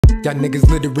Y'all niggas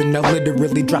littering, now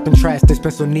literally dropping trash. This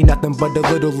pencil need nothing but a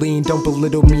little lean. Don't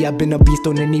belittle me, I've been a beast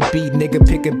on any beat. Nigga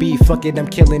pick a beat, fuck it, I'm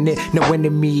killing it. No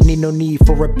enemy, need no need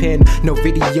for a pen. No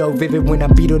video, vivid when I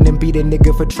beat on and beat a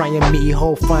nigga for trying me.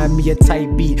 Ho, find me a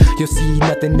tight beat, you'll see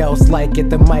nothing else like it.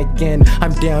 The mic and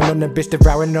I'm down on the bitch,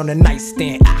 devouring on a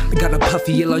nightstand. I got a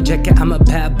puffy yellow jacket, I'm a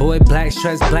bad boy. Black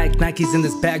stripes, black Nikes in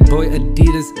this bag, boy.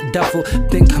 Adidas duffel,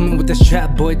 been coming with this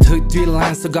trap, boy. Took 3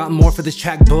 lines, still got more for this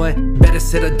track, boy. Better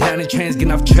settle down and trains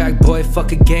getting off track, boy.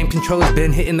 Fuck a game, controller's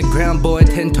been hitting the ground, boy.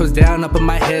 10 toes down, up in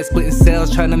my head, splitting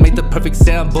cells, trying to make the perfect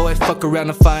sound, boy. Fuck around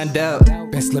and find out.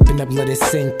 Been slipping up, let it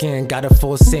sink in. Got a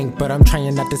full sink, but I'm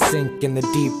trying not to sink in the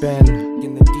deep end.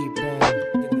 In the deep end.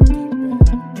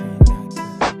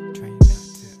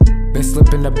 Been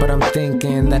slipping up, but I'm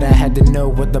thinking that I had to know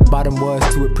what the bottom was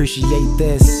to appreciate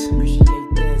this.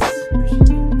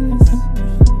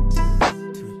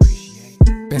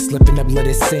 Been slipping up, let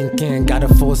it sink in. Got a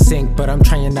full sink, but I'm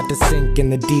trying not to sink in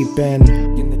the deep end.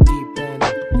 In the deep end.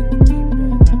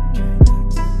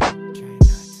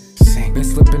 Been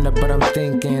slipping up, but I'm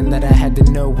thinking that I had to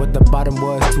know what the bottom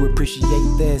was to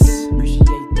appreciate this.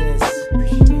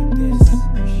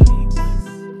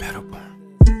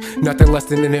 Nothing less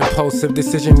than an impulsive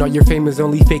decision. All your fame is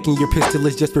only faking, your pistol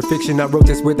is just for fiction. I wrote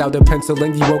this without a pencil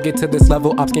and you won't get to this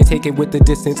level. Ops can't take it with the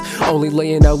distance. Only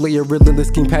laying out layer, relentless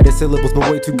scheme, padded syllables. But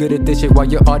way too good at this shit while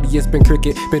your audience been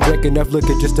cricket. Been drank enough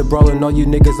liquor just to brawl, and all you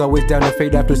niggas always down to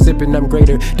fade after sipping. I'm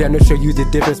greater, down to show you the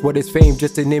difference. What is fame?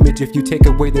 Just an image if you take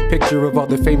away the picture of all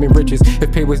the fame and riches.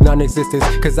 If pay was non-existent,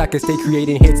 cause I can stay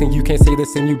creating hits and you can't say the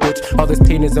same, you bitch. All this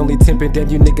pain is only tempting, damn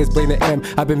you niggas blame the M.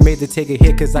 I've been made to take a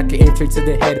hit cause I can aim straight to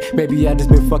the head. Maybe I just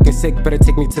been fucking sick, better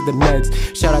take me to the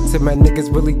meds. Shout out to my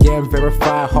niggas, really am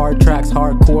verified. Hard tracks,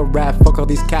 hardcore rap, fuck all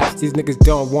these caps. These niggas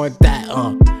don't want that,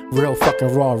 real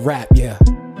fucking raw rap, yeah.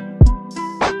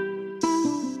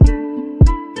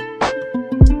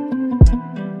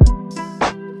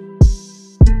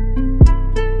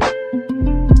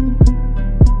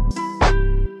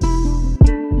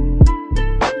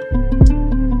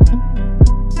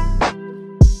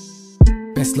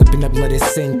 Been slipping up, let it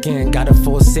sink in. Got a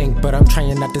full sink, but I'm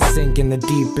trying not to sink in the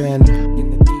deep end.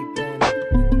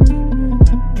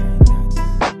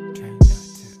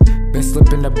 Been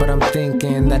slipping up, but I'm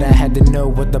thinking that I had to know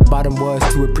what the bottom was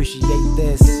to appreciate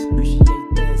this.